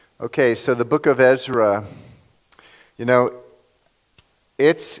Okay, so the book of Ezra, you know,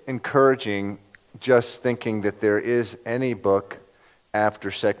 it's encouraging just thinking that there is any book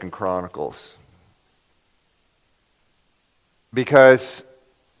after Second Chronicles. Because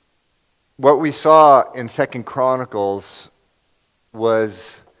what we saw in Second Chronicles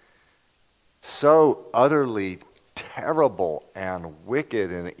was so utterly terrible and wicked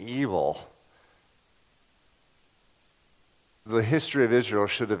and evil. The history of Israel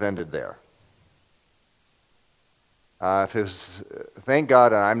should have ended there. Thank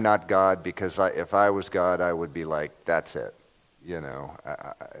God I'm not God, because if I was God, I would be like, that's it.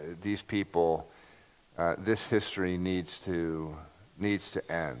 These people, this history needs to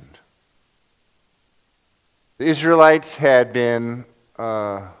end. The Israelites had been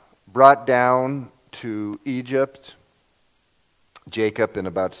brought down to Egypt. Jacob and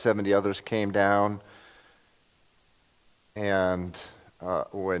about 70 others came down. And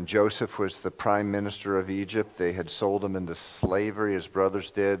when Joseph was the prime minister of Egypt, they had sold him into slavery, his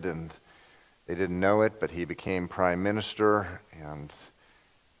brothers did, and they didn't know it, but he became prime minister. And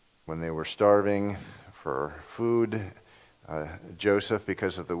when they were starving for food, Joseph,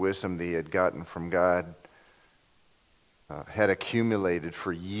 because of the wisdom that he had gotten from God, had accumulated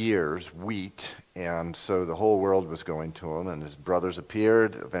for years wheat, and so the whole world was going to him, and his brothers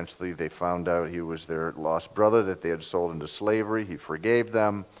appeared. Eventually they found out he was their lost brother that they had sold into slavery. He forgave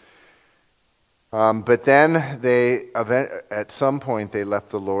them. But then at some point they left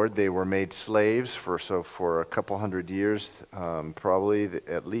the Lord. They were made slaves for a couple hundred years, probably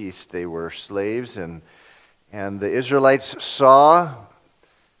at least they were slaves, and the Israelites saw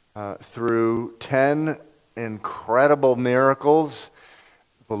through 10 incredible miracles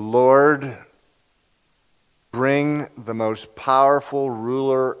the Lord bring the most powerful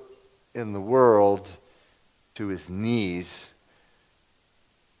ruler in the world to his knees.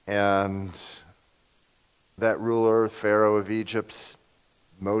 And that ruler, Pharaoh of Egypt,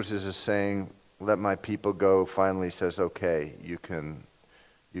 Moses is saying, let my people go, finally says, okay, you can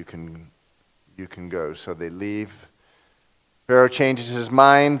go. So they leave. Pharaoh changes his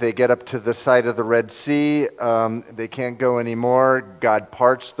mind. They get up to the side of the Red Sea. They can't go anymore. God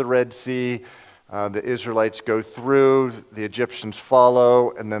parts the Red Sea. The Israelites go through. The Egyptians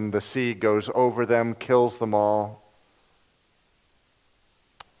follow. And then the sea goes over them, kills them all.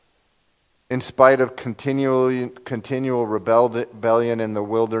 In spite of continual rebellion in the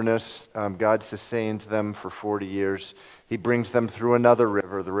wilderness, God sustains them for 40 years. He brings them through another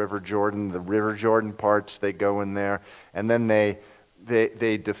river, the River Jordan. The River Jordan parts, they go in there. And then they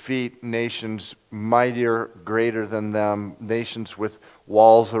defeat nations mightier, greater than them, nations with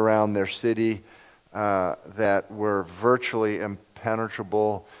walls around their city that were virtually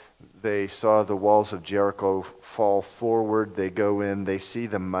impenetrable. They saw the walls of Jericho fall forward. They go in. They see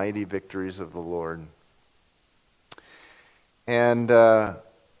the mighty victories of the Lord. And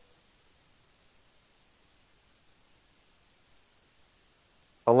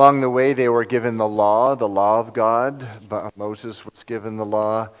along the way, they were given the law of God. Moses was given the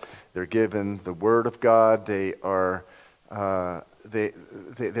law. They're given the Word of God. They're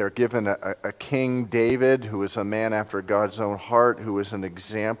given a King David, who is a man after God's own heart, who is an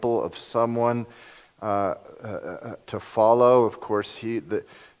example of someone to follow. Of course,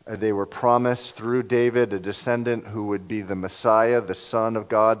 they were promised through David a descendant who would be the Messiah, the Son of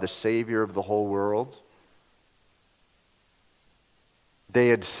God, the Savior of the whole world. They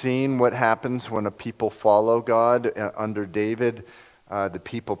had seen what happens when a people follow God. Under David, the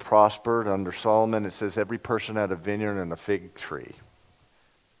people prospered. Under Solomon, it says every person had a vineyard and a fig tree.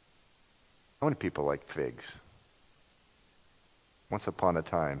 How many people like figs? Once upon a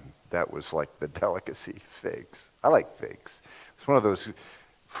time, that was like the delicacy, figs. I like figs. It's one of those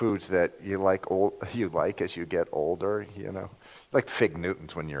foods that you like as you get older, Like fig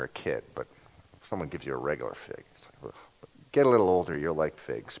Newtons when you're a kid, but if someone gives you a regular fig, it's like, ugh. Get a little older, you'll like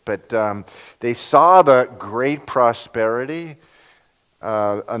figs. But they saw the great prosperity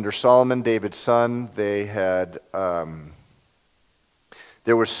under Solomon, David's son. They had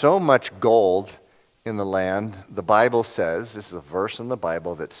there was so much gold in the land. The Bible says, this is a verse in the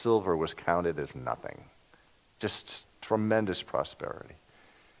Bible, that silver was counted as nothing. Just tremendous prosperity.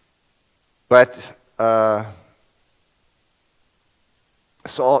 But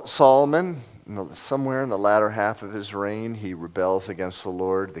Solomon, somewhere in the latter half of his reign, he rebels against the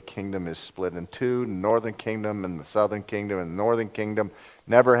Lord. The kingdom is split in two, the northern kingdom and the southern kingdom. And the northern kingdom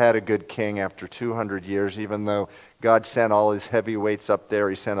never had a good king after 200 years, even though God sent all his heavyweights up there.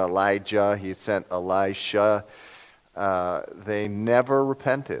 He sent Elijah, he sent Elisha. They never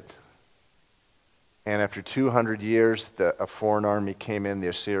repented. And after 200 years, a foreign army came in, the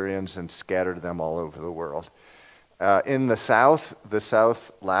Assyrians, and scattered them all over the world. In the south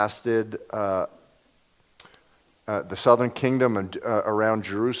lasted, the southern kingdom around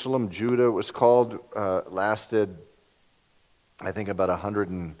Jerusalem, Judah it was called, lasted, I think, about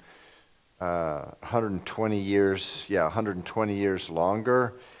 120 years, 120 years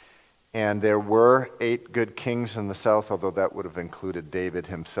longer. And there were 8 good kings in the south, although that would have included David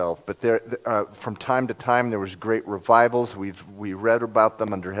himself. But there, from time to time, there was great revivals. We read about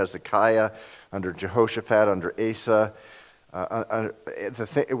them under Hezekiah, under Jehoshaphat, under Asa.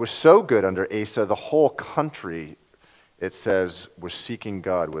 It was so good under Asa, the whole country, it says, was seeking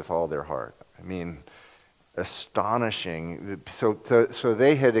God with all their heart. I mean, astonishing. So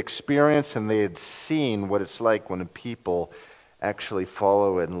they had experienced and they had seen what it's like when people actually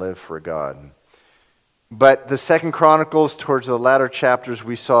follow and live for God. But the Second Chronicles, towards the latter chapters,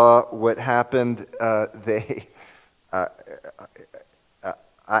 we saw what happened.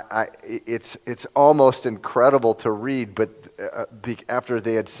 It's almost incredible to read, but after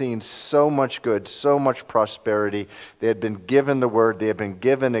they had seen so much good, so much prosperity, they had been given the word, they had been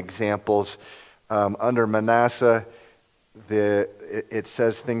given examples. Under Manasseh, it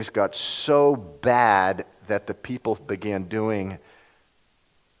says things got so bad that the people began doing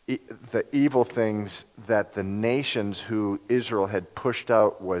the evil things that the nations who Israel had pushed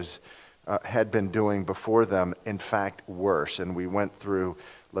out had been doing before them, in fact, worse. And we went through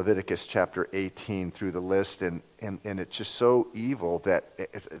Leviticus chapter 18 through the list, and it's just so evil that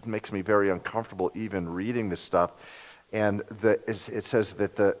it makes me very uncomfortable even reading this stuff. And it says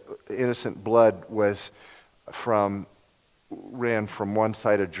that the innocent blood ran from one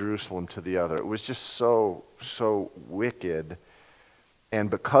side of Jerusalem to the other. It was just so wicked. And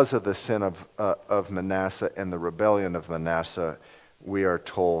because of the sin of Manasseh and the rebellion of Manasseh, we are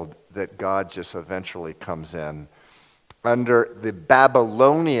told that God just eventually comes in. Under the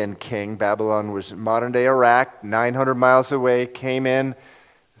Babylonian king, Babylon was modern-day Iraq, 900 miles away, came in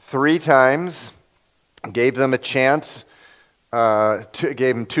 3 times, gave them a chance,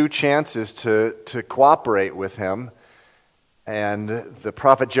 gave them 2 chances to cooperate with him. And the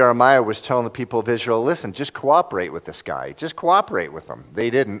prophet Jeremiah was telling the people of Israel, listen, just cooperate with this guy. Just cooperate with him. They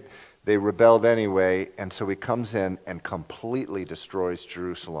didn't. They rebelled anyway, and so he comes in and completely destroys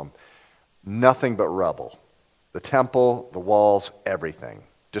Jerusalem. Nothing but rubble. The temple, the walls, everything.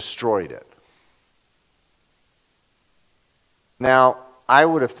 Destroyed it. Now, I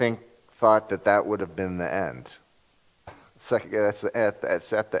would have thought that would have been the end. That's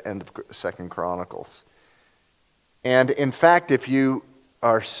at the end of 2 Chronicles. And in fact, if you're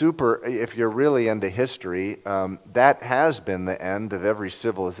really into history, that has been the end of every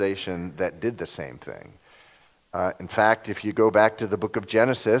civilization that did the same thing. In fact, if you go back to the book of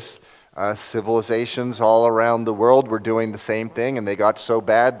Genesis, civilizations all around the world were doing the same thing, and they got so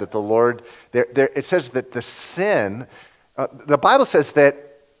bad that the Lord, it says that the sin, the Bible says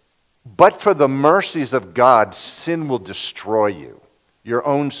that, but for the mercies of God, sin will destroy you. Your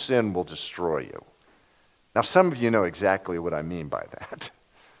own sin will destroy you. Now, some of you know exactly what I mean by that.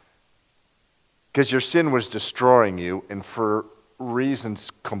 Because your sin was destroying you, and for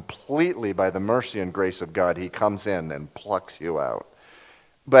reasons completely by the mercy and grace of God, he comes in and plucks you out.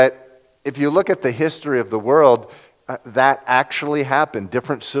 But if you look at the history of the world, that actually happened.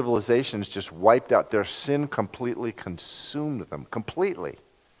 Different civilizations just wiped out. Their sin completely consumed them, completely.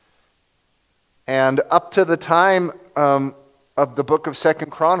 And up to the time of the book of 2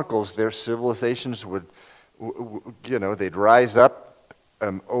 Chronicles, their civilizations would, they'd rise up.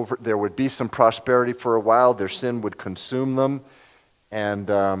 There would be some prosperity for a while. Their sin would consume them,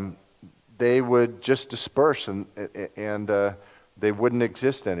 and they would just disperse, and they wouldn't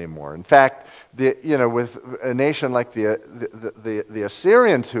exist anymore. In fact, with a nation like the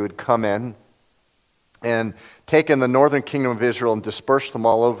Assyrians who had come in and taken the northern kingdom of Israel and dispersed them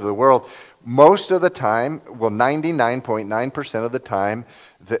all over the world, most of the time, 99.9% of the time,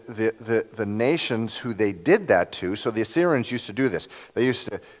 the nations who they did that to, so the Assyrians used to do this. They used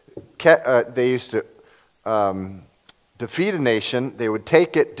to defeat a nation, they would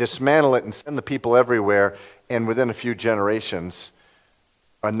take it, dismantle it, and send the people everywhere, and within a few generations,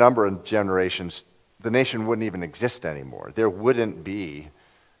 a number of generations, the nation wouldn't even exist anymore. There wouldn't be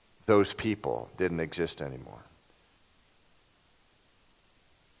those people, didn't exist anymore.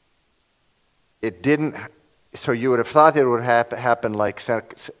 It didn't, so you would have thought that it would happen like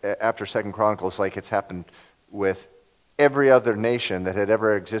after 2 Chronicles, like it's happened with every other nation that had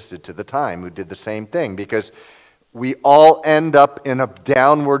ever existed to the time who did the same thing, because we all end up in a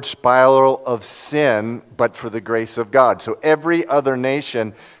downward spiral of sin, but for the grace of God. So every other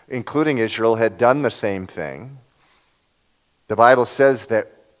nation, including Israel, had done the same thing. The Bible says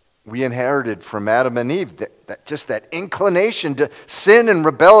that we inherited from Adam and Eve that inclination to sin and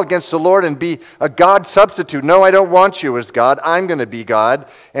rebel against the Lord and be a God substitute. No, I don't want you as God. I'm going to be God.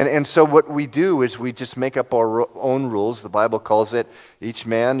 And so what we do is we just make up our own rules. The Bible calls it each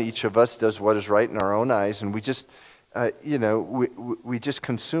of us does what is right in our own eyes. And we just, we just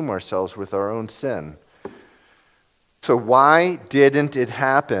consume ourselves with our own sin. So why didn't it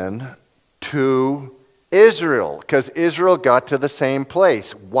happen to Israel? Because Israel got to the same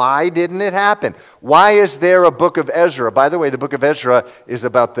place. Why didn't it happen? Why is there a book of Ezra? By the way, the book of Ezra is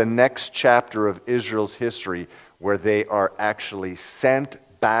about the next chapter of Israel's history where they are actually sent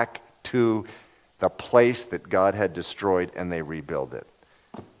back to the place that God had destroyed and they rebuild it.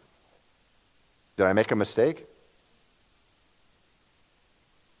 Did I make a mistake?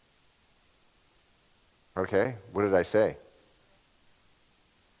 Okay, what did I say?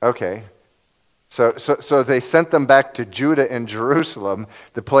 Okay. So they sent them back to Judah and Jerusalem,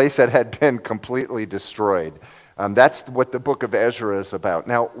 the place that had been completely destroyed. That's what the book of Ezra is about.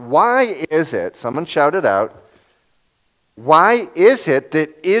 Now, why is it, someone shouted out, why is it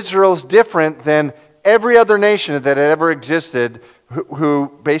that Israel's different than every other nation that had ever existed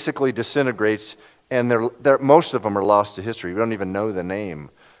who basically disintegrates, and most of them are lost to history? We don't even know the name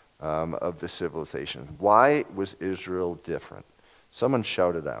of the civilization. Why was Israel different? Someone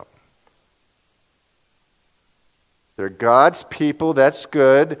shouted out. They're God's people, that's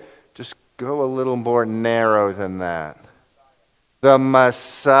good. Just go a little more narrow than that. The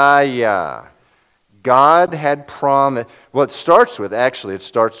Messiah. God had promised. Well, it starts with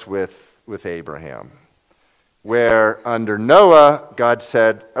Abraham, where under Noah, God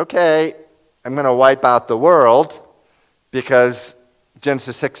said, okay, I'm going to wipe out the world because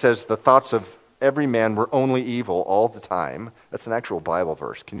Genesis 6 says the thoughts of every man were only evil all the time. That's an actual Bible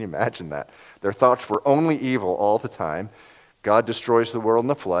verse. Can you imagine that? Their thoughts were only evil all the time. God destroys the world in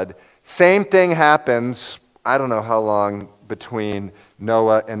the flood. Same thing happens, I don't know how long, between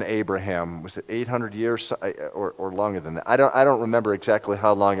Noah and Abraham. Was it 800 years or longer than that? I don't remember exactly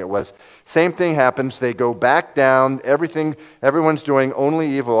how long it was. Same thing happens. They go back down. Everyone's doing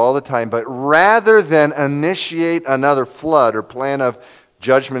only evil all the time. But rather than initiate another flood or plan of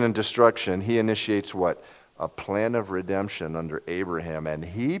judgment and destruction, he initiates what? A plan of redemption under Abraham. And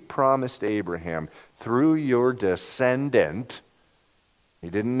he promised Abraham, through your descendant, he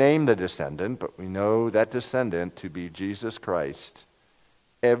didn't name the descendant, but we know that descendant to be Jesus Christ,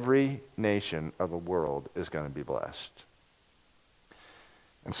 every nation of the world is going to be blessed.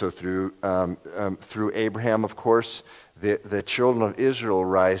 And so through Abraham, of course, the children of Israel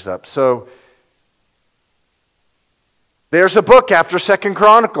rise up. So there's a book after 2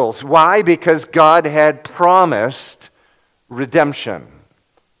 Chronicles. Why? Because God had promised redemption.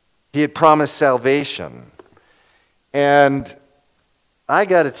 He had promised salvation. And I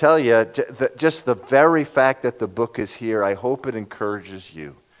got to tell you, just the very fact that the book is here, I hope it encourages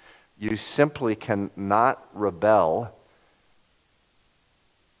you. You simply cannot rebel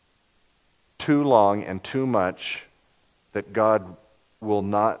too long and too much that God will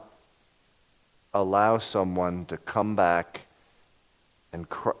not allow someone to come back and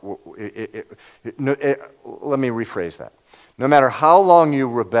let me rephrase that. No matter how long you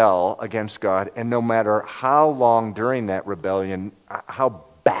rebel against God, and no matter how long during that rebellion, how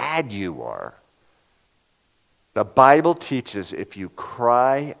bad you are, the Bible teaches if you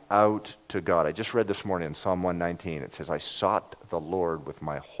cry out to God. I just read this morning in Psalm 119. It says, I sought the Lord with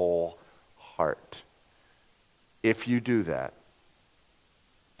my whole heart. If you do that,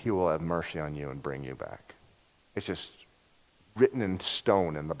 he will have mercy on you and bring you back. It's just written in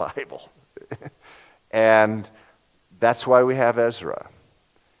stone in the Bible. And that's why we have Ezra.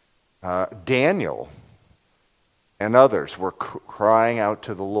 Daniel and others were crying out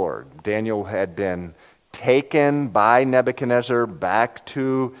to the Lord. Daniel had been taken by Nebuchadnezzar back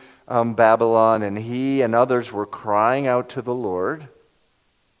to Babylon, and he and others were crying out to the Lord.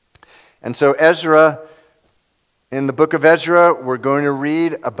 And so Ezra, in the book of Ezra, we're going to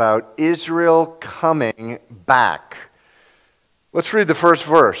read about Israel coming back. Let's read the first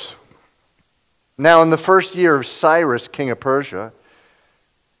verse. Now in the first year of Cyrus, king of Persia,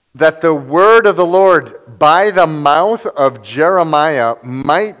 that the word of the Lord by the mouth of Jeremiah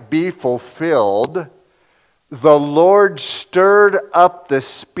might be fulfilled, the Lord stirred up the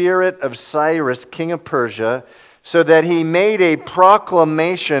spirit of Cyrus, king of Persia, so that he made a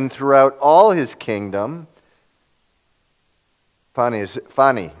proclamation throughout all his kingdom.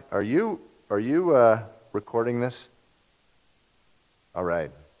 Fanny, are you recording this? All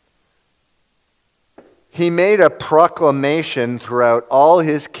right. He made a proclamation throughout all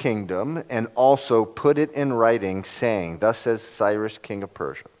his kingdom and also put it in writing, saying, thus says Cyrus, king of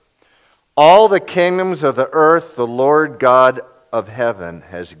Persia, all the kingdoms of the earth the Lord God of heaven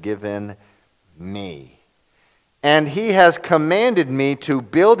has given me. And he has commanded me to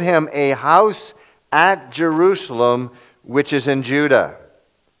build him a house at Jerusalem, which is in Judah.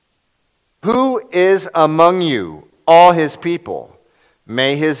 Who is among you, all his people?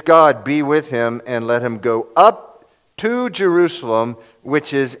 May his God be with him, and let him go up to Jerusalem,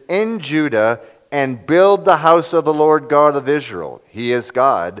 which is in Judah, and build the house of the Lord God of Israel. He is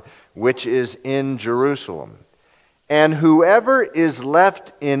God, which is in Jerusalem. And whoever is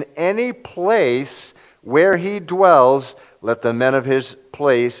left in any place where he dwells, let the men of his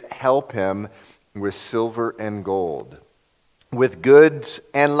place help him with silver and gold, with goods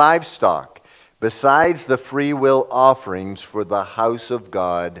and livestock, besides the freewill offerings for the house of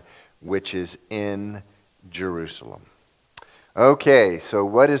God, which is in Jerusalem. Okay, so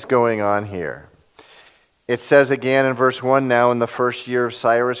what is going on here? It says again in verse 1, now in the first year of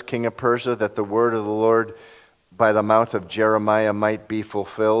Cyrus, king of Persia, that the word of the Lord by the mouth of Jeremiah might be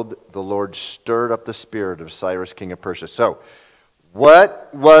fulfilled, the Lord stirred up the spirit of Cyrus, king of Persia. So,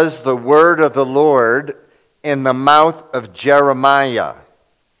 what was the word of the Lord in the mouth of Jeremiah?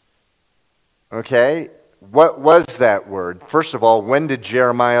 Okay, what was that word? First of all, when did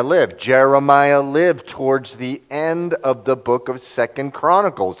Jeremiah live? Jeremiah lived towards the end of the book of 2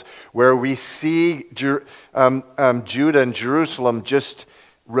 Chronicles, where we see Judah and Jerusalem just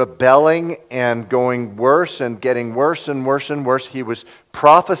rebelling and going worse and getting worse and worse and worse. He was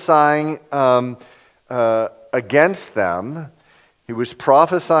prophesying against them. He was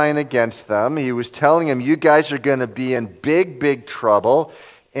prophesying against them. He was telling them, you guys are going to be in big, big trouble.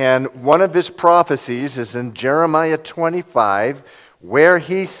 And one of his prophecies is in Jeremiah 25, where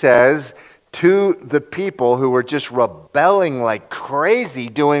he says to the people who were just rebelling like crazy,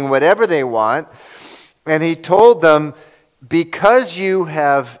 doing whatever they want, and he told them, because you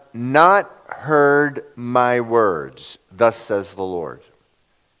have not heard my words, thus says the Lord,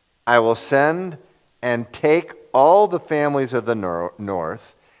 I will send and take all the families of the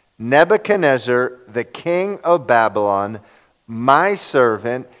north, Nebuchadnezzar, the king of Babylon, my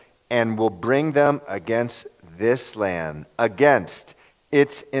servant, and will bring them against this land, against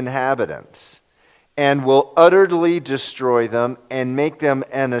its inhabitants, and will utterly destroy them and make them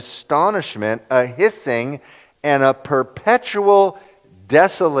an astonishment, a hissing, and a perpetual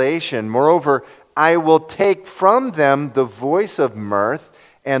desolation. Moreover, I will take from them the voice of mirth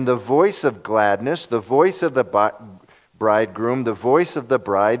and the voice of gladness, the voice of the bridegroom, the voice of the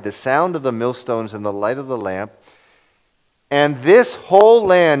bride, the sound of the millstones and the light of the lamp. And this whole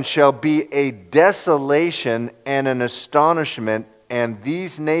land shall be a desolation and an astonishment, and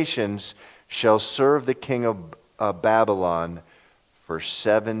these nations shall serve the king of Babylon for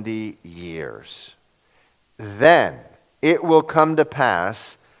 70 years. Then it will come to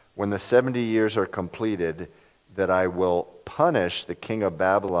pass, when the 70 years are completed, that I will punish the king of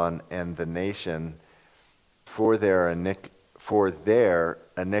Babylon and the nation for their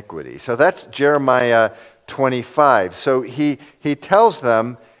iniquity. So that's Jeremiah 25. So he tells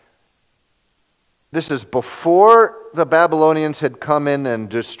them, this is before the Babylonians had come in and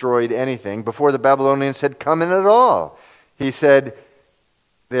destroyed anything, before the Babylonians had come in at all. He said,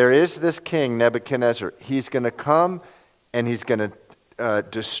 there is this king, Nebuchadnezzar. He's going to come and he's going to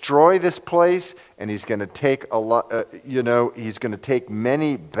destroy this place, and he's going to take a lot, he's going to take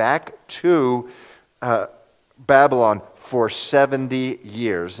many back to Babylon for 70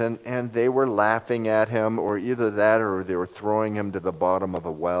 years. And they were laughing at him, or either that or they were throwing him to the bottom of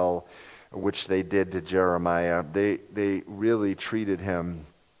a well, which they did to Jeremiah. They really treated him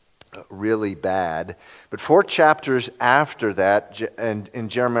really bad. But 4 chapters after that, and in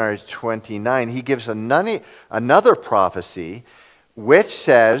Jeremiah 29, he gives another prophecy, which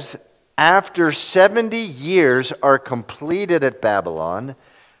says, after 70 years are completed at Babylon,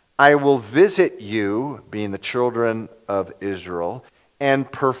 I will visit you, being the children of Israel, and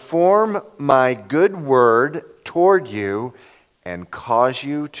perform my good word toward you, and cause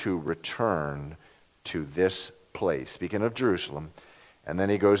you to return to this place. Speaking of Jerusalem. And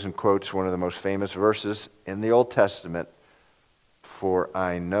then he goes and quotes one of the most famous verses in the Old Testament. For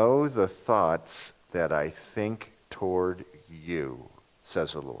I know the thoughts that I think toward you,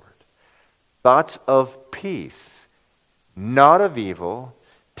 says the Lord. Thoughts of peace, not of evil,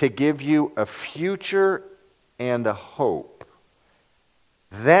 to give you a future and a hope.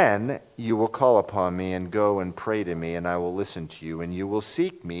 Then you will call upon me and go and pray to me, and I will listen to you, and you will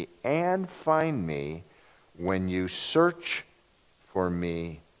seek me and find me when you search for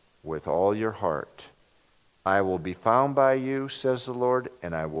me with all your heart. I will be found by you, says the Lord,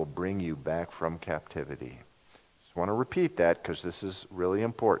 and I will bring you back from captivity. Just want to repeat that because this is really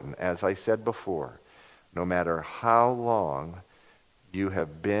important. As I said before, no matter how long you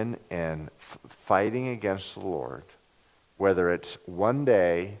have been in fighting against the Lord, whether it's 1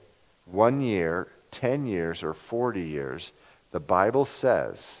 day, 1 year, 10 years, or 40 years, the Bible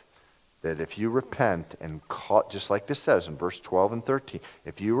says that if you repent and call, just like this says in verse 12 and 13,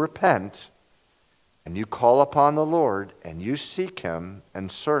 if you repent and you call upon the Lord and you seek him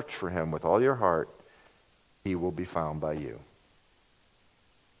and search for him with all your heart, he will be found by you.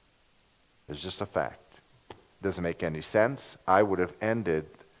 It's just a fact. Doesn't make any sense. I would have ended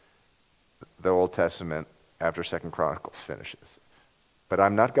the Old Testament after 2 Chronicles finishes. But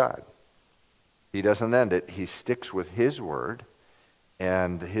I'm not God. He doesn't end it. He sticks with his word.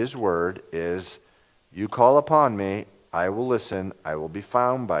 And his word is, you call upon me, I will listen, I will be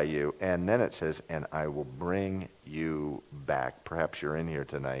found by you. And then it says, and I will bring you back. Perhaps you're in here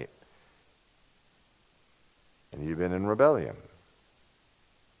tonight and you've been in rebellion.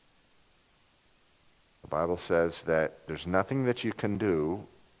 The Bible says that there's nothing that you can do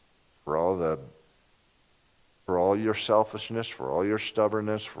for all your selfishness, for all your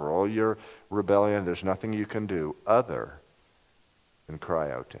stubbornness, for all your rebellion. There's nothing you can do other than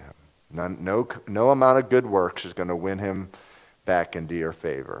cry out to him. No amount of good works is going to win him back into your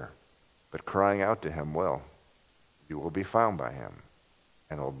favor. But crying out to him will. You will be found by him,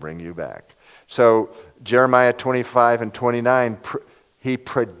 and he'll bring you back. So Jeremiah 25 and 29, he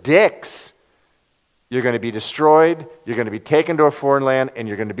predicts you're going to be destroyed, you're going to be taken to a foreign land, and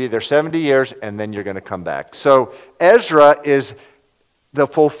you're going to be there 70 years, and then you're going to come back. So Ezra is the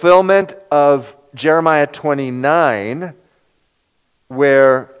fulfillment of Jeremiah 29,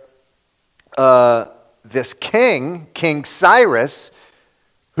 where this king, King Cyrus,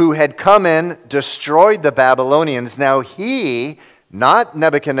 who had come in, destroyed the Babylonians. Now he, not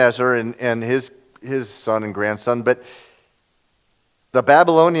Nebuchadnezzar and his son and grandson, but the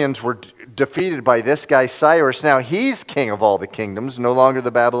Babylonians were defeated by this guy Cyrus. Now he's king of all the kingdoms, no longer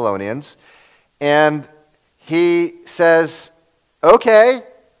the Babylonians. And he says, okay,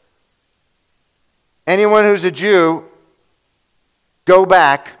 anyone who's a Jew, go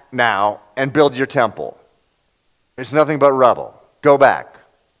back now and build your temple. It's nothing but rubble. Go back.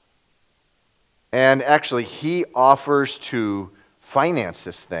 And actually, he offers to finance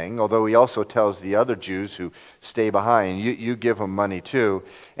this thing, although he also tells the other Jews who stay behind, you give them money too.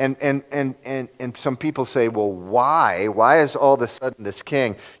 And some people say, well, why? Why is all of a sudden this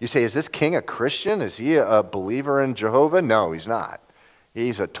king? You say, is this king a Christian? Is he a believer in Jehovah? No, he's not.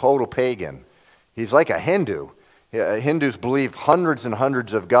 He's a total pagan. He's like a Hindu. Hindus believe hundreds and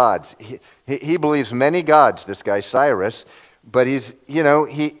hundreds of gods. He believes many gods, this guy Cyrus, but he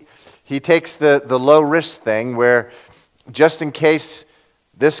takes the low risk thing where just in case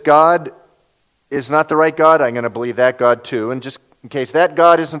this God is not the right God, I'm going to believe that God too. And just in case that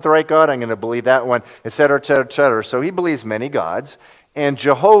God isn't the right God, I'm going to believe that one, etc., etc., etc. So he believes many gods. And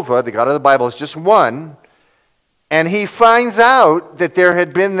Jehovah, the God of the Bible, is just one. And he finds out that there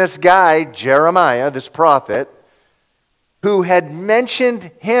had been this guy, Jeremiah, this prophet, who had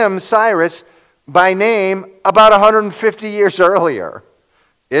mentioned him, Cyrus, by name about 150 years earlier.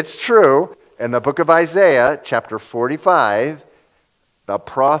 It's true. In the book of Isaiah, chapter 45, the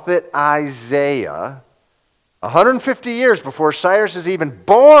prophet Isaiah, 150 years before Cyrus is even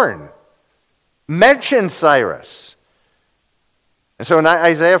born, mentioned Cyrus. And so in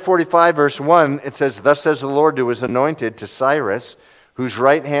Isaiah 45, verse 1, it says, thus says the Lord who was anointed to Cyrus, whose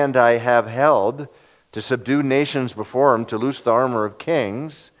right hand I have held, to subdue nations before him, to loose the armor of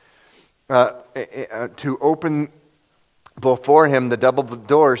kings, to open before him the double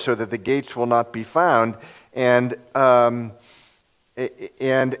doors so that the gates will not be found. And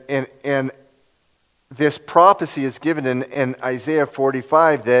this prophecy is given in Isaiah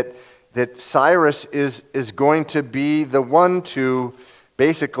 45 that Cyrus is going to be the one to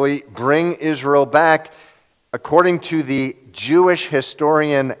basically bring Israel back. According to the Jewish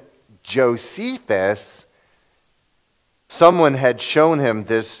historian Josephus, someone had shown him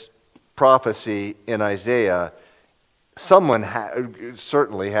this prophecy in Isaiah. Someone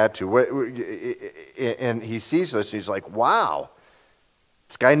certainly had to. And he sees this, he's like, wow,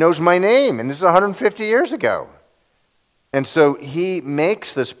 this guy knows my name, and this is 150 years ago. And so he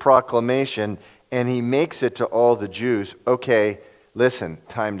makes this proclamation, and he makes it to all the Jews. Okay, listen,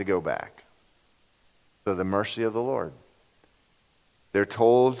 time to go back. So the mercy of the Lord. They're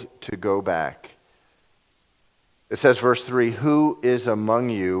told to go back. It says, verse 3, who is among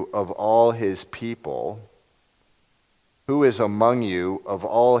you of all his people? Who is among you of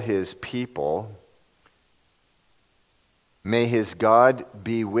all his people May his God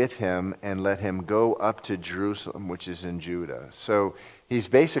be with him, and let him go up to Jerusalem, which is in Judah. So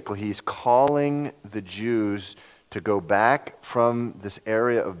he's calling the Jews to go back from this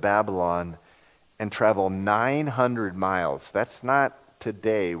area of Babylon and travel 900 miles. That's not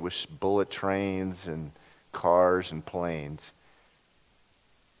today with bullet trains and cars and planes.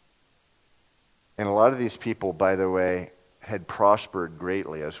 And a lot of these people, by the way, had prospered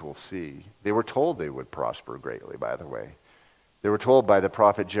greatly, as we'll see. They were told they would prosper greatly, by the way. They were told by the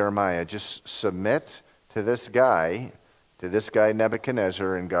prophet Jeremiah, just submit to this guy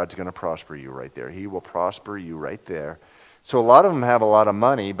Nebuchadnezzar, and God's going to prosper you right there. He will prosper you right there. So a lot of them have a lot of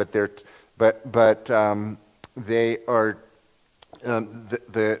money, but they are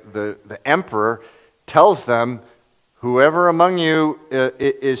the emperor tells them, whoever among you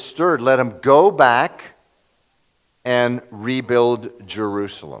is stirred, let him go back and rebuild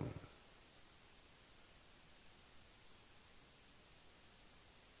Jerusalem.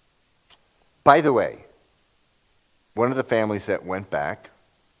 By the way, one of the families that went back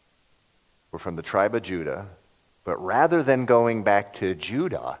were from the tribe of Judah, but rather than going back to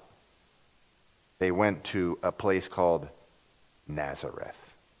Judah, they went to a place called Nazareth.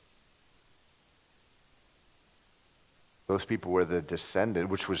 Those people were the descendant,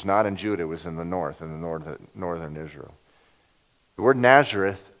 which was not in Judah, it was in the north, in the northern Israel. The word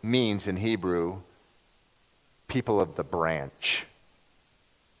Nazareth means in Hebrew, people of the branch.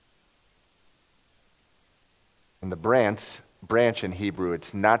 And the branch in Hebrew,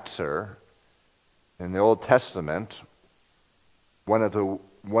 it's Natsir. In the Old Testament, one of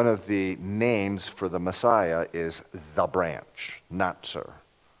the names for the Messiah is the branch, Natsir.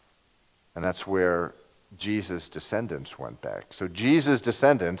 And that's where Jesus' descendants went back. So Jesus'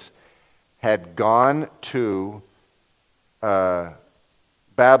 descendants had gone to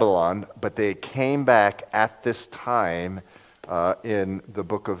Babylon, but they came back at this time in the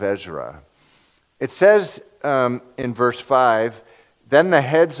book of Ezra. It says in verse 5, then the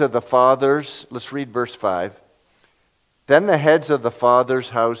heads of the fathers, let's read verse 5. Then the heads of the fathers'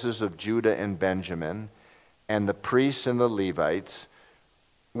 houses of Judah and Benjamin, and the priests and the Levites,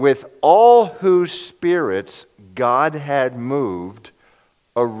 with all whose spirits God had moved,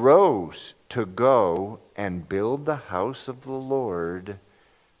 arose to go and build the house of the Lord,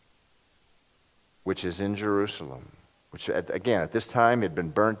 which is in Jerusalem. Which, again, at this time had been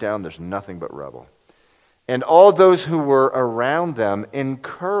burnt down. There's nothing but rubble. And all those who were around them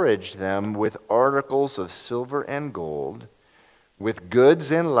encouraged them with articles of silver and gold, with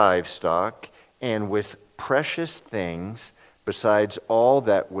goods and livestock, and with precious things, besides all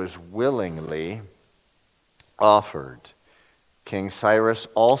that was willingly offered. King Cyrus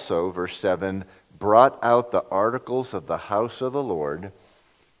also, verse 7, brought out the articles of the house of the Lord,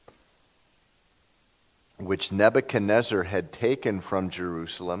 which Nebuchadnezzar had taken from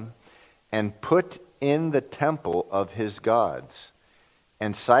Jerusalem, and put in the temple of his gods.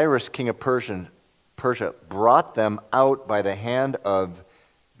 And Cyrus, king of Persia, brought them out by the hand of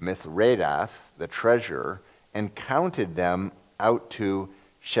Mithredath, the treasurer, and counted them out to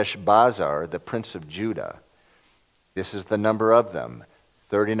Sheshbazzar, the prince of Judah. This is the number of them: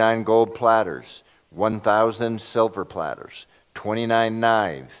 39 gold platters, 1,000 silver platters, 29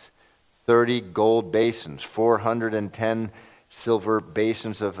 knives, 30 gold basins, 410 silver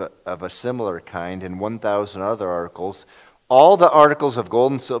basins of a similar kind, and 1,000 other articles. All the articles of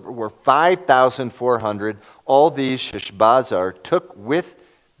gold and silver were 5,400. All these Sheshbazzar took with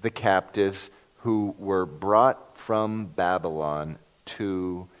the captives who were brought from Babylon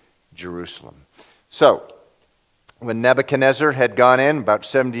to Jerusalem. So, when Nebuchadnezzar had gone in about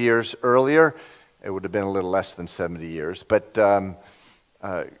 70 years earlier, it would have been a little less than 70 years, but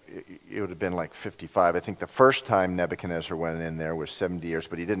it would have been like 55. I think the first time Nebuchadnezzar went in there was 70 years,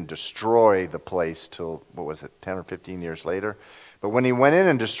 but he didn't destroy the place till, 10 or 15 years later? But when he went in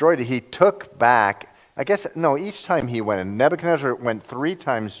and destroyed it, he took back, each time he went in, Nebuchadnezzar went 3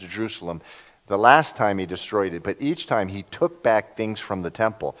 times to Jerusalem. The last time he destroyed it, but each time he took back things from the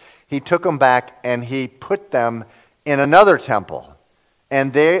temple. He took them back and he put them in another temple.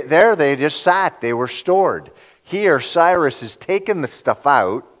 And they just sat, they were stored. Here, Cyrus is taking the stuff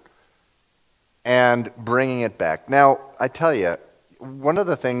out and bringing it back. Now, I tell you, one of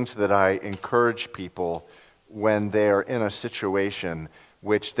the things that I encourage people when they are in a situation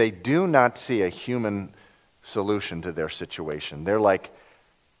which they do not see a human solution to their situation, they're like,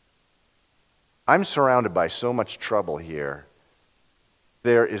 I'm surrounded by so much trouble here,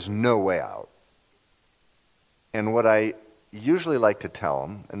 there is no way out. And what I usually like to tell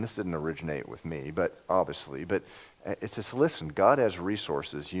them, and this didn't originate with me, but it's just, listen, God has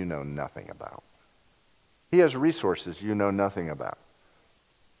resources you know nothing about. He has resources you know nothing about.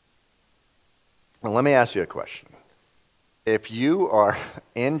 Well, let me ask you a question. If you are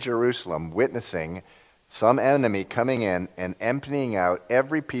in Jerusalem witnessing some enemy coming in and emptying out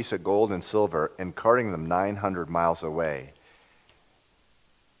every piece of gold and silver and carting them 900 miles away,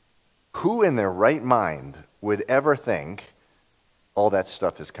 who in their right mind would ever think all that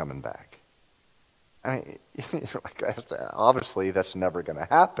stuff is coming back? I mean, obviously that's never going to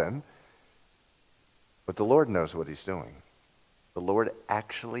happen, but the Lord knows what he's doing. The Lord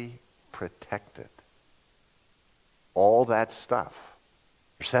actually protected all that stuff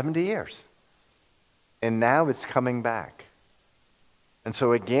for 70 years. And now it's coming back. And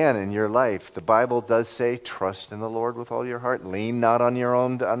so again, in your life, the Bible does say, trust in the Lord with all your heart. Lean not on your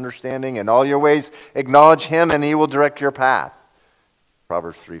own understanding. In all your ways, acknowledge him, and he will direct your path.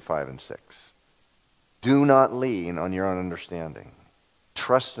 Proverbs 3, 5, and 6. Do not lean on your own understanding.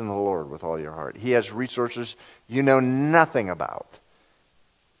 Trust in the Lord with all your heart. He has resources you know nothing about.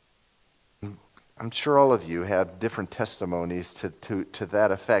 I'm sure all of you have different testimonies to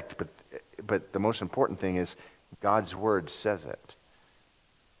that effect, but the most important thing is God's word says it,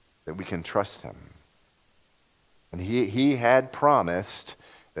 that we can trust him. And he had promised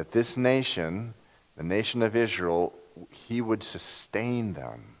that this nation, the nation of Israel, he would sustain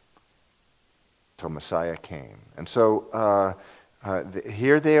them till Messiah came. And so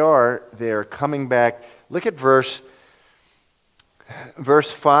here they are coming back. Look at verse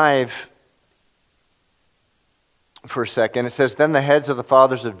 5 for a second. It says, then the heads of the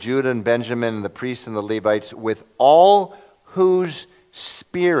fathers of Judah and Benjamin and the priests and the Levites, with all whose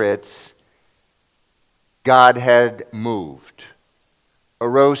spirits God had moved,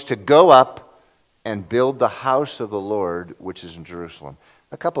 arose to go up and build the house of the Lord, which is in Jerusalem.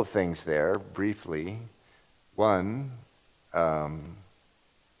 A couple of things there, briefly. One,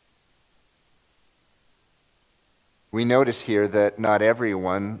 we notice here that not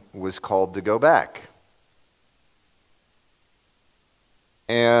everyone was called to go back.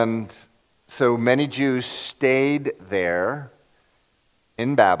 And so many Jews stayed there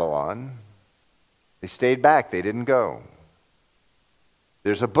in Babylon. They stayed back. They didn't go.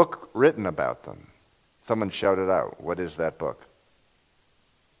 There's a book written about them. Someone shouted out. What is that book?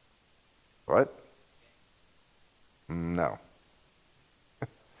 What? No.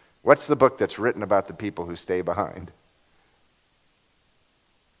 What's the book that's written about the people who stay behind?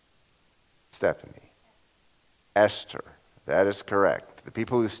 Stephanie. Esther. That is correct. The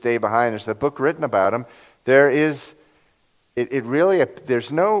people who stay behind, there's a book written about them. There's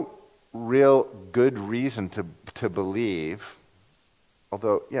no real good reason to believe,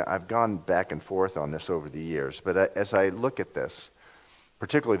 although, I've gone back and forth on this over the years, but as I look at this,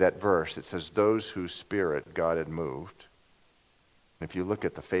 particularly that verse, it says, those whose spirit God had moved. And if you look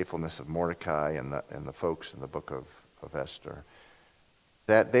at the faithfulness of Mordecai and the folks in the book of Esther,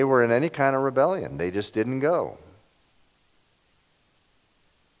 that they were in any kind of rebellion. They just didn't go.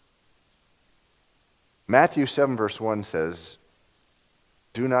 Matthew 7 verse 1 says,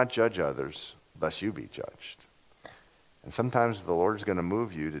 do not judge others, lest you be judged. And sometimes the Lord's going to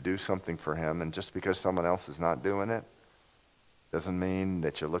move you to do something for him, and just because someone else is not doing it, doesn't mean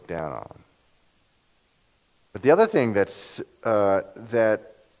that you look down on them. But the other thing that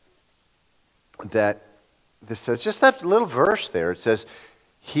this says, just that little verse there, it says,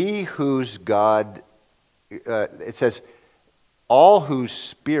 he whose God, it says, all whose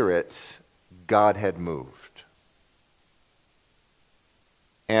spirits God had moved.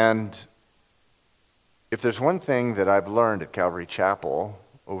 And if there's one thing that I've learned at Calvary Chapel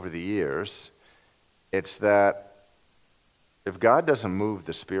over the years, it's that if God doesn't move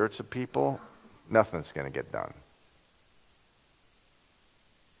the spirits of people, nothing's going to get done.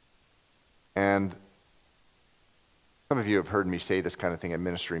 And some of you have heard me say this kind of thing at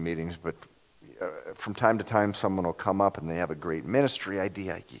ministry meetings, but from time to time someone will come up and they have a great ministry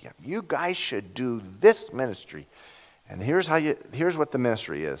idea. You guys should do this ministry. And here's what the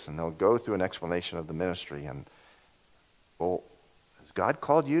ministry is. And they'll go through an explanation of the ministry. And, well, has God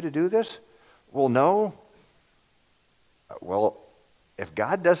called you to do this? Well, no. Well, if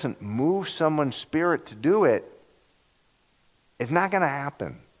God doesn't move someone's spirit to do it, it's not going to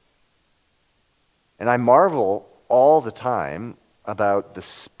happen. And I marvel all the time about the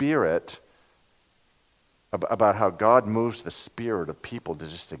spirit, about how God moves the spirit of people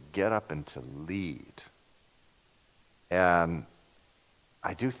to get up and to lead. And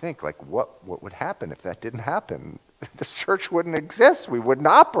I do think, like, what would happen if that didn't happen? This church wouldn't exist. We wouldn't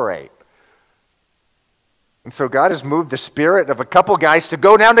operate. And so God has moved the spirit of a couple guys to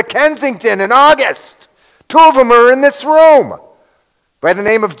go down to Kensington in August. 2 of them are in this room by the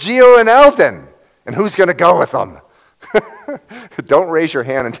name of Gio and Eldon. And who's going to go with them? Don't raise your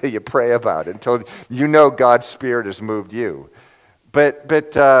hand until you pray about it, until you know God's Spirit has moved you. But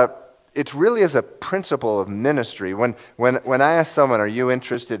it's really as a principle of ministry. When I ask someone, are you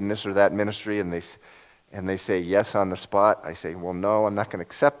interested in this or that ministry, and they say yes on the spot, I say, well, no, I'm not going to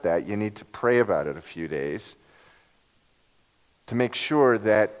accept that. You need to pray about it a few days to make sure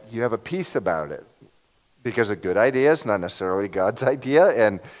that you have a peace about it. Because a good idea is not necessarily God's idea,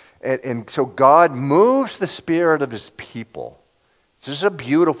 and so God moves the spirit of his people. This is a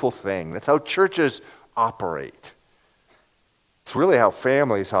beautiful thing. That's how churches operate. It's really how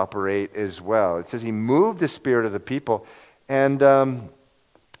families operate as well. It says he moved the spirit of the people, and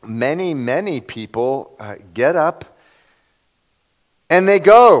many, many people get up and they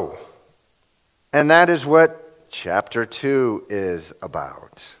go. And that is what chapter 2 is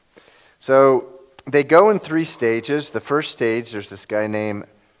about. So they go in 3 stages. The first stage, there's this guy named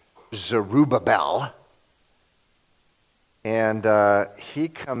Zerubbabel. And he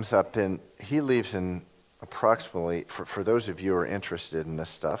comes up and he leaves in approximately, for those of you who are interested in this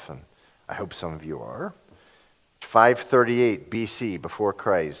stuff, and I hope some of you are, 538 BC, before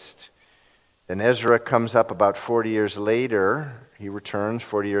Christ. Then Ezra comes up about 40 years later. He returns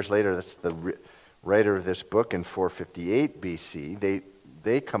 40 years later. That's the writer of this book in 458 BC.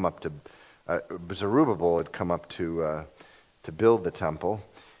 They come up to, Zerubbabel had come up to build the temple.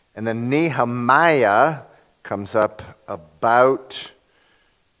 And then Nehemiah comes up about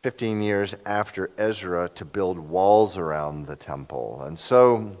 15 years after Ezra to build walls around the temple. And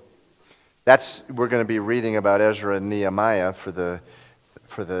so we're going to be reading about Ezra and Nehemiah for the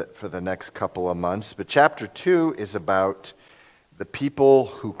next couple of months. But chapter 2 is about the people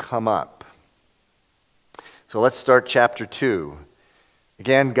who come up. So let's start chapter 2.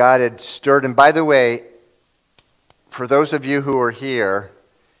 Again, God had stirred, and by the way, for those of you who are here,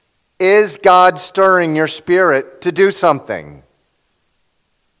 is God stirring your spirit to do something?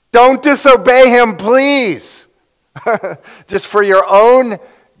 Don't disobey him, please. Just for your own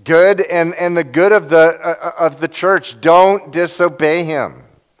good and the good of the church, don't disobey him.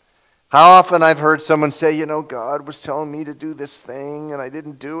 How often I've heard someone say, God was telling me to do this thing and I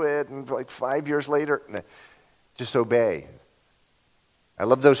didn't do it, and like 5 years later, disobey. I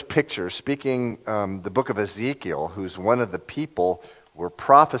love those pictures. Speaking the book of Ezekiel, who's one of the people who were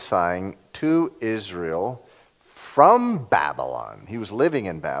prophesying to Israel from Babylon. He was living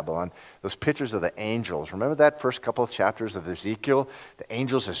in Babylon. Those pictures of the angels. Remember that first couple of chapters of Ezekiel? The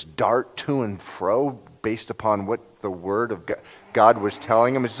angels just dart to and fro based upon what the word of God was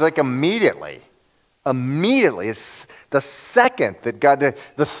telling him. It's like immediately, it's the second that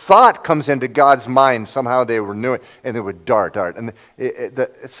the thought comes into God's mind, somehow they were new, and they would dart. And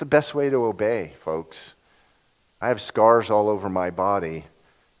it's the best way to obey, folks. I have scars all over my body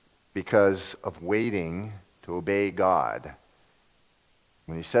because of waiting to obey God.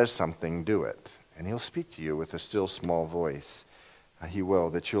 When he says something, do it. And he'll speak to you with a still small voice. He will.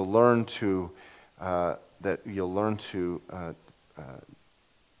 That you'll learn to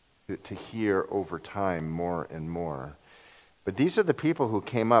hear over time more and more. But these are the people who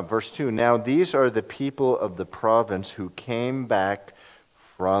came up. Verse 2, now these are the people of the province who came back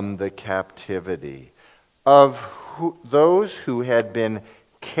from the captivity, those who had been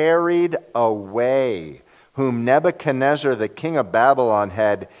carried away, whom Nebuchadnezzar, the king of Babylon,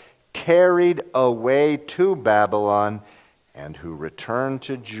 had carried away to Babylon, and who returned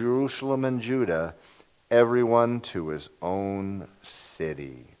to Jerusalem and Judah, everyone to his own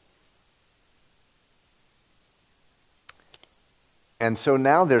city. And so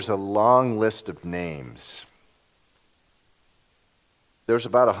now there's a long list of names. There's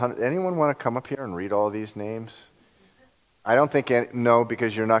about 100. Anyone want to come up here and read all these names? I don't think, no,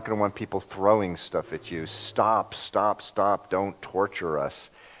 because you're not going to want people throwing stuff at you. Stop, don't torture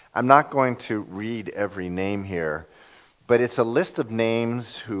us. I'm not going to read every name here, but it's a list of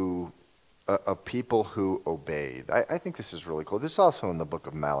names of people who obeyed. I think this is really cool. This is also in the book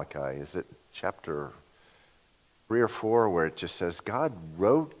of Malachi. Is it chapter 3 or 4 where it just says God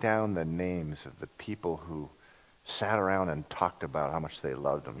wrote down the names of the people who sat around and talked about how much they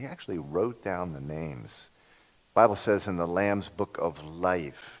loved him. He actually wrote down the names. The Bible says in the Lamb's book of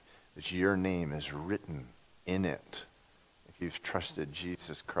life that your name is written in it if you've trusted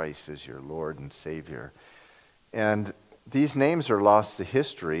Jesus Christ as your Lord and Savior. And these names are lost to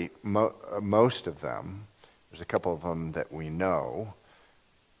history, most of them. There's a couple of them that we know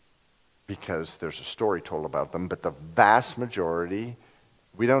because there's a story told about them, but the vast majority,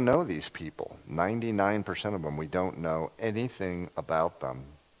 we don't know these people. 99% of them, we don't know anything about them.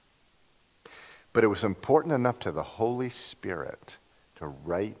 But it was important enough to the Holy Spirit to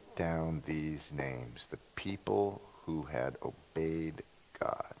write down these names, the people who had obeyed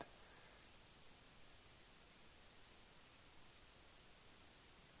God.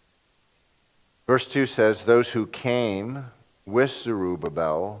 Verse 2 says, those who came with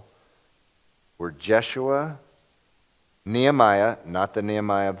Zerubbabel were Jeshua, Nehemiah, not the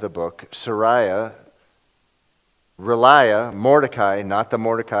Nehemiah of the book, Sariah, Reliah, Mordecai, not the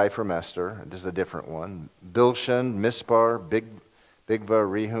Mordecai from Esther, this is a different one, Bilshan, Mispar, Bigvah,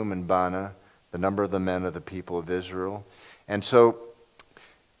 Rehum, and Bana, the number of the men of the people of Israel. And so,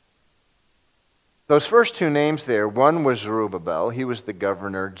 those first two names there, one was Zerubbabel, he was the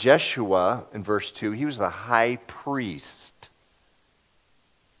governor. Jeshua, in verse 2, he was the high priest.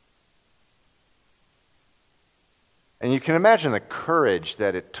 And you can imagine the courage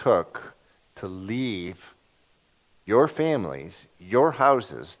that it took to leave your families, your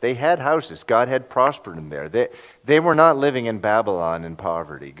houses. They had houses. God had prospered them there. They were not living in Babylon in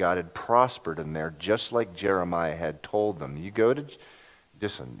poverty. God had prospered them there, just like Jeremiah had told them. You go to,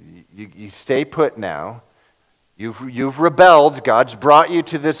 listen, you stay put now. You've rebelled. God's brought you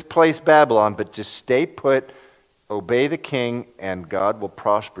to this place, Babylon, but just stay put, obey the king, and God will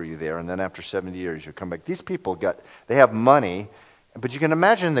prosper you there. And then after 70 years, you'll come back. These people they have money, but you can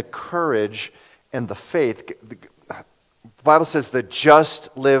imagine the courage and the faith. The Bible says the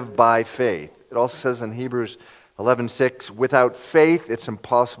just live by faith. It also says in Hebrews 11:6, without faith, it's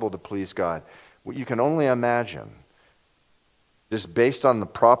impossible to please God. What you can only imagine, just based on the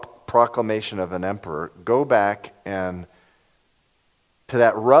proclamation of an emperor, go back and to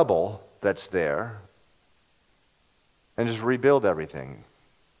that rubble that's there and just rebuild everything.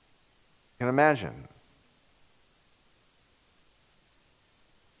 You can imagine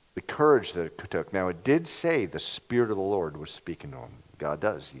the courage that it took. Now, it did say the Spirit of the Lord was speaking to him. God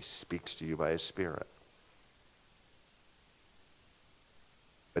does. He speaks to you by His Spirit.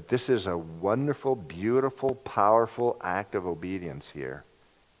 But this is a wonderful, beautiful, powerful act of obedience here.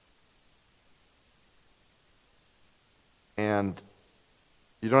 And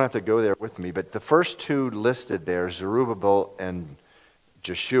you don't have to go there with me, but the first two listed there, Zerubbabel and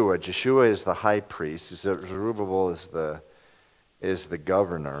Jeshua. Jeshua is the high priest. Zerubbabel is the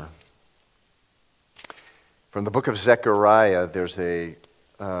governor. From the book of Zechariah, in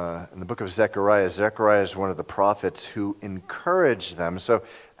the book of Zechariah is one of the prophets who encouraged them. So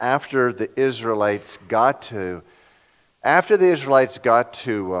after the Israelites got to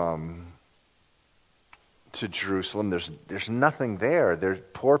Jerusalem, there's nothing there.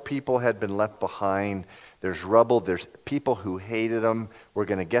 Poor people had been left behind. There's rubble. There's people who hated them. We're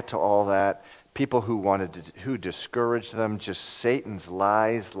going to get to all that. People who discouraged them, just Satan's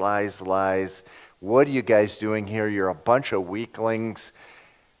lies. What are you guys doing here? You're a bunch of weaklings.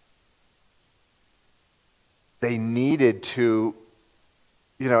 They needed to,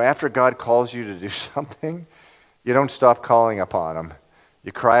 after God calls you to do something, you don't stop calling upon Him.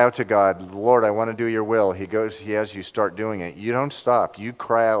 You cry out to God, Lord, I want to do your will. He has you start doing it. You don't stop. You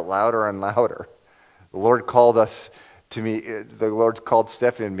cry out louder and louder. The Lord called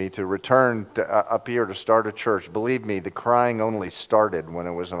Stephanie and me to return up here to start a church. Believe me, the crying only started when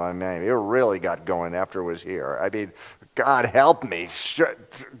it was in my mind. It really got going after it was here. I mean, God help me.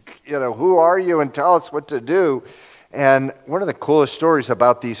 Who are you, and tell us what to do? And one of the coolest stories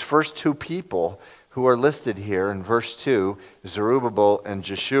about these first two people who are listed here in verse 2, Zerubbabel and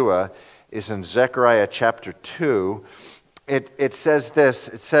Jeshua, is in Zechariah chapter 2. It says this.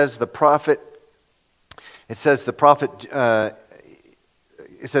 It says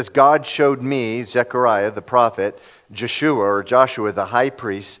God showed me, Zechariah the prophet, Joshua the high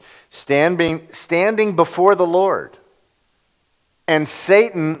priest, standing before the Lord, and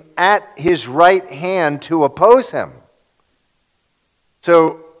Satan at his right hand to oppose him.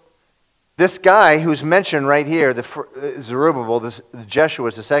 So this guy who's mentioned right here, Zerubbabel, Jeshua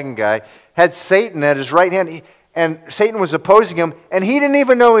is the second guy, had Satan at his right hand. And Satan was opposing him, and he didn't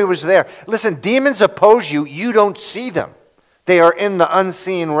even know he was there. Listen, demons oppose you. You don't see them. They are in the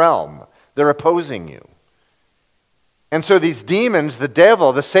unseen realm. They're opposing you. And so these demons, the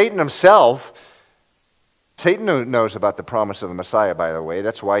devil, Satan himself, Satan knows about the promise of the Messiah, by the way.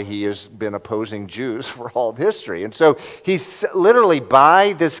 That's why he has been opposing Jews for all of history. And so he's literally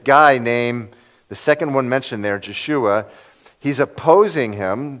by this guy named, the second one mentioned there, Jeshua, he's opposing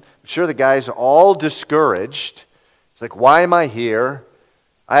him. I'm sure the guy's all discouraged. It's like, why am I here?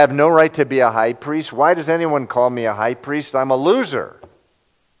 I have no right to be a high priest. Why does anyone call me a high priest? I'm a loser.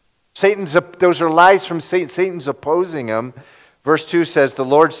 Those are lies from Satan. Satan's opposing him. Verse 2 says, the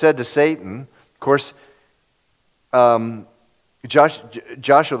Lord said to Satan, of course,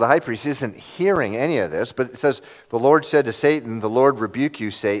 Joshua the high priest isn't hearing any of this, but it says, the Lord said to Satan, the Lord rebuke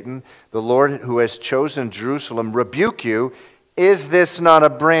you, Satan. The Lord who has chosen Jerusalem rebuke you. Is this not a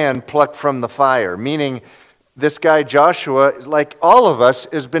brand plucked from the fire? Meaning, this guy Joshua, like all of us,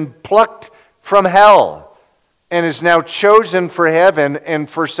 has been plucked from hell and is now chosen for heaven and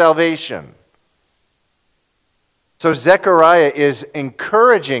for salvation. So Zechariah is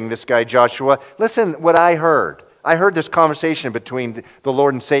encouraging this guy Joshua. Listen what I heard. I heard this conversation between the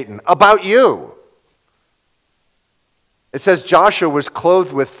Lord and Satan about you. It says Joshua was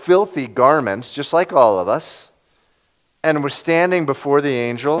clothed with filthy garments, just like all of us, and was standing before the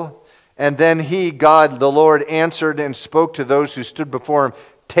angel. And then he, God, the Lord, answered and spoke to those who stood before him,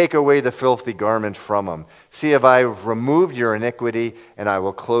 take away the filthy garment from him. See, if I have removed your iniquity, and I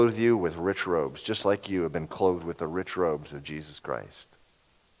will clothe you with rich robes, just like you have been clothed with the rich robes of Jesus Christ.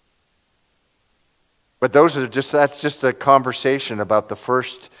 But that's just a conversation about the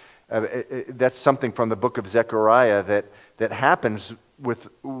first, that's something from the book of Zechariah that happens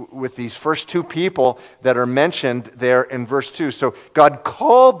with these first two people that are mentioned there in verse 2. So God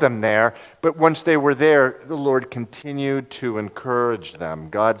called them there, but once they were there, the Lord continued to encourage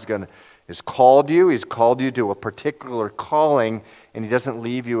them. He's called you to a particular calling, and he doesn't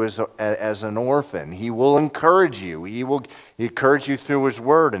leave you as an orphan. He will encourage you. He encourage you through his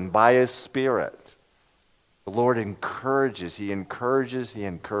word and by his Spirit. The Lord encourages, he encourages.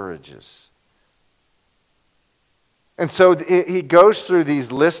 And so he goes through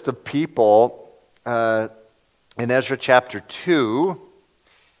these lists of people in Ezra chapter 2.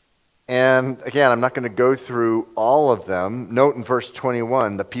 And again, I'm not going to go through all of them. Note in verse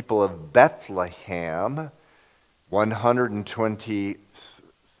 21, the people of Bethlehem,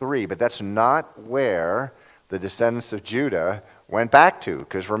 123. But that's not where the descendants of Judah went back to.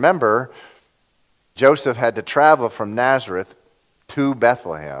 Because remember, Joseph had to travel from Nazareth to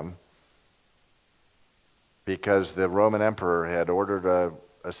Bethlehem because the Roman emperor had ordered a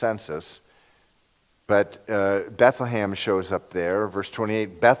census. But Bethlehem shows up there. Verse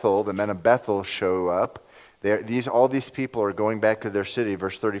 28, Bethel, the men of Bethel show up. All these people are going back to their city.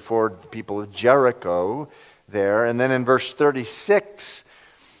 Verse 34, the people of Jericho there. And then in verse 36,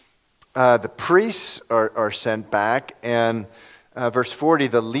 the priests are sent back. And verse 40,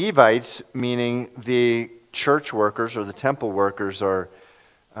 the Levites, meaning the church workers or the temple workers, are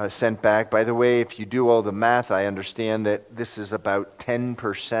sent back. By the way, if you do all the math, I understand that this is about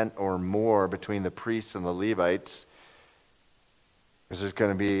 10% or more between the priests and the Levites. Because there's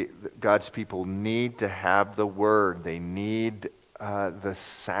going to be, God's people need to have the word. They need the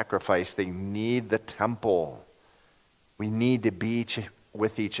sacrifice. They need the temple. We need to be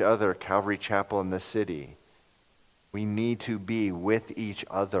with each other, Calvary Chapel in the city. We need to be with each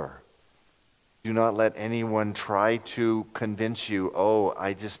other. Do not let anyone try to convince you, oh,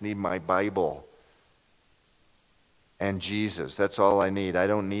 I just need my Bible and Jesus. That's all I need. I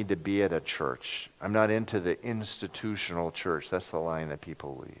don't need to be at a church. I'm not into the institutional church. That's the line that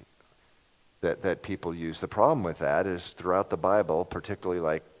people that people use. The problem with that is throughout the Bible, particularly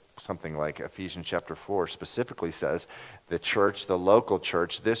like something like Ephesians chapter 4 specifically says, the church, the local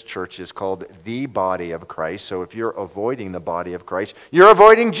church, this church is called the body of Christ. So if you're avoiding the body of Christ, you're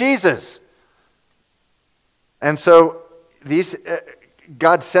avoiding Jesus. And so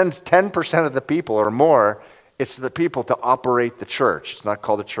God sends 10% of the people or more. It's the people to operate the church. It's not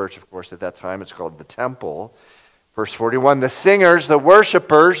called a church, of course, at that time. It's called the temple. Verse 41, the singers, the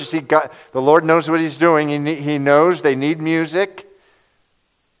worshipers. You see, God, the Lord knows what he's doing. He knows they need music.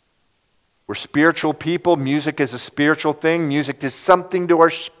 We're spiritual people. Music is a spiritual thing. Music does something to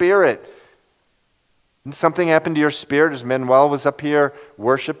our spirit. Didn't something happen to your spirit as Manuel was up here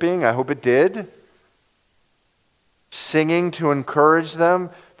worshiping? I hope it did. Singing to encourage them.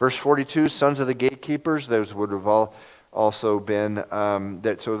 Verse 42, sons of the gatekeepers. Those would have also been,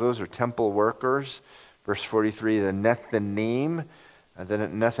 so those are temple workers. Verse 43, the Nethanim. The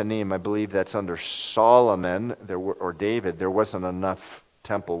Nethanim, I believe that's under Solomon or David. There wasn't enough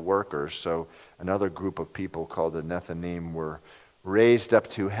temple workers, so another group of people called the Nethanim were raised up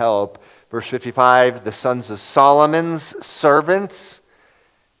to help. Verse 55, the sons of Solomon's servants.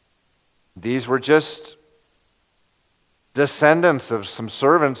 These were just descendants of some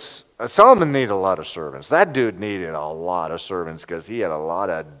servants. Solomon needed a lot of servants. That dude needed a lot of servants because he had a lot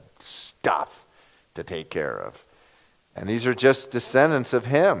of stuff to take care of. And these are just descendants of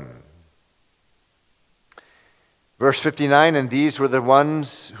him. Verse 59, and these were the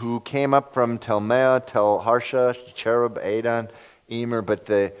ones who came up from Telmeh, Tel-Harsha, Cherub, Adon, Emer, but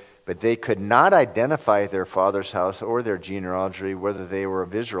they could not identify their father's house or their genealogy, whether they were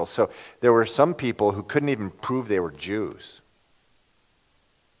of Israel. So there were some people who couldn't even prove they were Jews.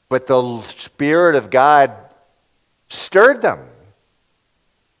 But the Spirit of God stirred them.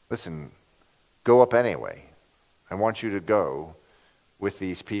 Listen, go up anyway. I want you to go with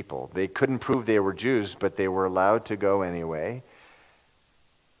these people. They couldn't prove they were Jews, but they were allowed to go anyway.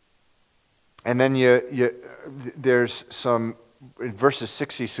 And then there's some, in verses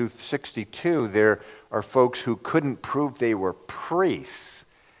 60 through 62, there are folks who couldn't prove they were priests.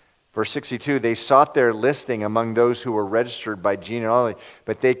 Verse 62, they sought their listing among those who were registered by genealogy,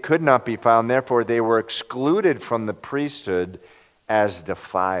 but they could not be found. Therefore, they were excluded from the priesthood as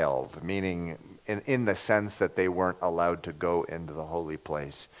defiled, meaning in the sense that they weren't allowed to go into the holy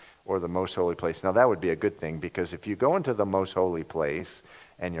place or the most holy place. Now, that would be a good thing, because if you go into the most holy place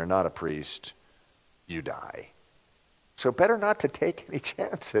and you're not a priest, you die. So better not to take any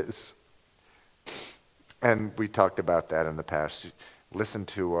chances. And we talked about that in the past. Listen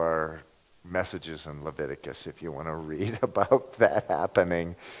to our messages in Leviticus if you want to read about that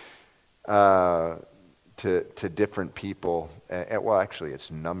happening to different people. Well, actually,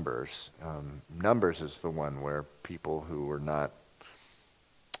 it's Numbers. Numbers is the one where people who were not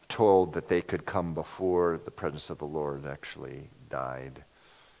told that they could come before the presence of the Lord actually died.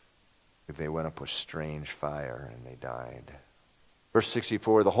 They went up with strange fire and they died. Verse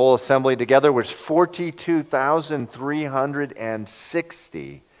 64, the whole assembly together was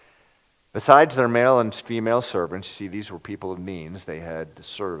 42,360. Besides their male and female servants, you see, these were people of means. They had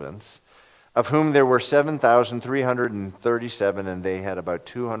servants, of whom there were 7,337, and they had about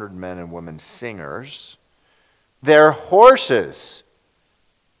 200 men and women singers. Their horses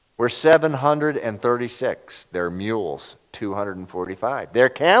were 736. Their mules, 245. Their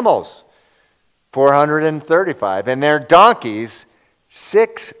camels, 435. And their donkeys,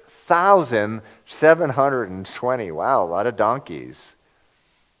 6,720. Wow, a lot of donkeys.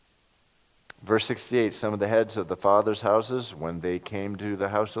 Verse 68, some of the heads of the fathers' houses, when they came to the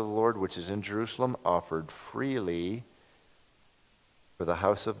house of the Lord, which is in Jerusalem, offered freely for the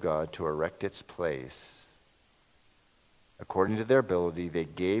house of God to erect its place. According to their ability, they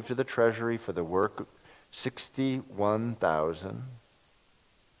gave to the treasury for the work 61,000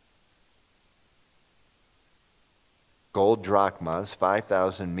 gold drachmas,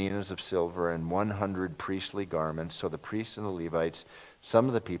 5,000 minas of silver, and 100 priestly garments. So the priests and the Levites, some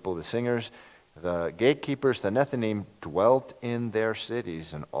of the people, the singers, the gatekeepers, the Nethinim, dwelt in their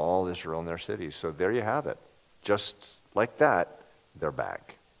cities, and all Israel in their cities. So there you have it. Just like that, they're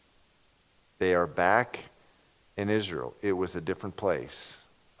back. They are back in Israel. It was a different place,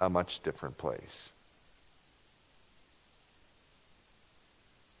 a much different place.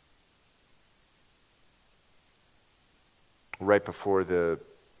 Right before the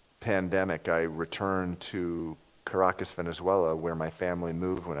pandemic, I returned to Caracas, Venezuela, where my family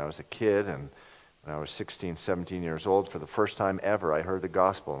moved when I was a kid, and when I was 16, 17 years old, for the first time ever, I heard the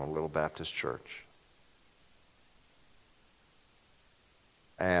gospel in a little Baptist church.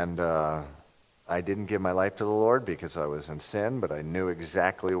 And I didn't give my life to the Lord because I was in sin, but I knew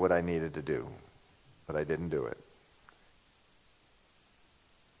exactly what I needed to do, but I didn't do it.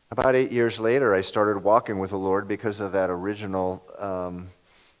 About 8 years later, I started walking with the Lord because of that original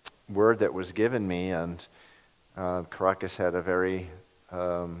word that was given me, and Caracas had a very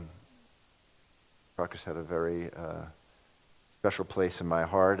special place in my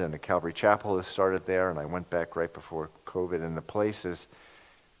heart, and the Calvary Chapel has started there, and I went back right before COVID, and the place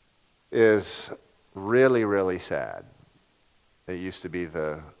is really, really sad. It used to be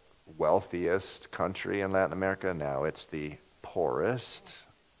the wealthiest country in Latin America. Now it's the poorest.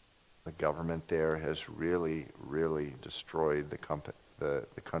 The government there has really, really destroyed the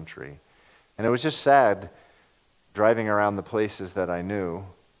country. And it was just sad driving around the places that I knew,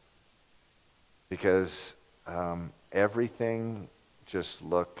 because everything just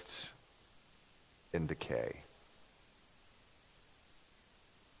looked in decay.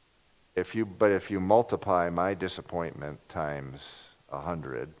 But if you multiply my disappointment times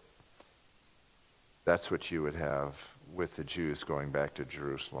 100, that's what you would have with the Jews going back to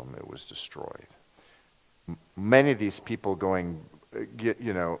Jerusalem. It was destroyed. Many of these people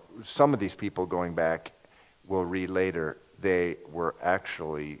some of these people going back, we'll read later, they were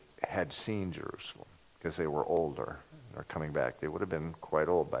actually had seen Jerusalem because they were older. They're coming back. They would have been quite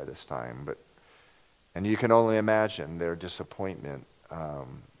old by this time, and you can only imagine their disappointment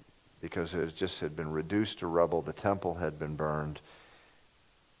because it just had been reduced to rubble. The temple had been burned,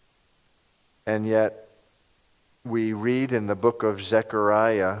 and yet we read in the book of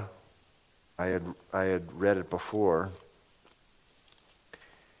Zechariah, I had read it before,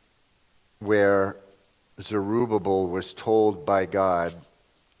 where Zerubbabel was told by God,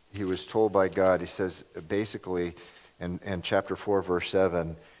 he says basically in chapter 4, verse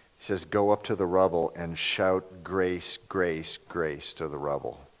 7, He says, go up to the rubble and shout grace, grace, grace to the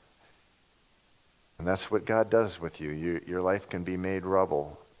rubble. And that's what God does with you. Your life can be made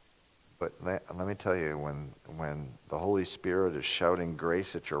rubble. But let me tell you, when the Holy Spirit is shouting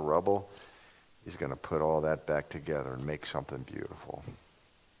grace at your rubble, he's going to put all that back together and make something beautiful.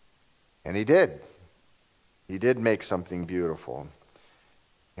 And he did. He did make something beautiful.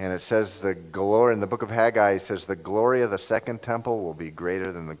 And it says the glory, in the book of Haggai, it says the glory of the second temple will be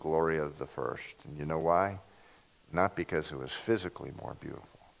greater than the glory of the first. And you know why? Not because it was physically more beautiful,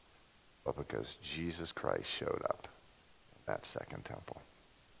 but because Jesus Christ showed up in that second temple.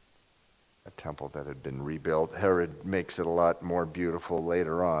 A temple that had been rebuilt. Herod makes it a lot more beautiful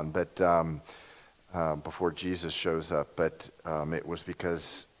later on, but before Jesus shows up. But it was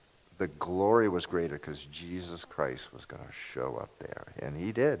because the glory was greater because Jesus Christ was going to show up there. And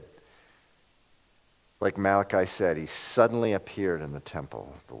he did. Like Malachi said, he suddenly appeared in the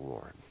temple of the Lord.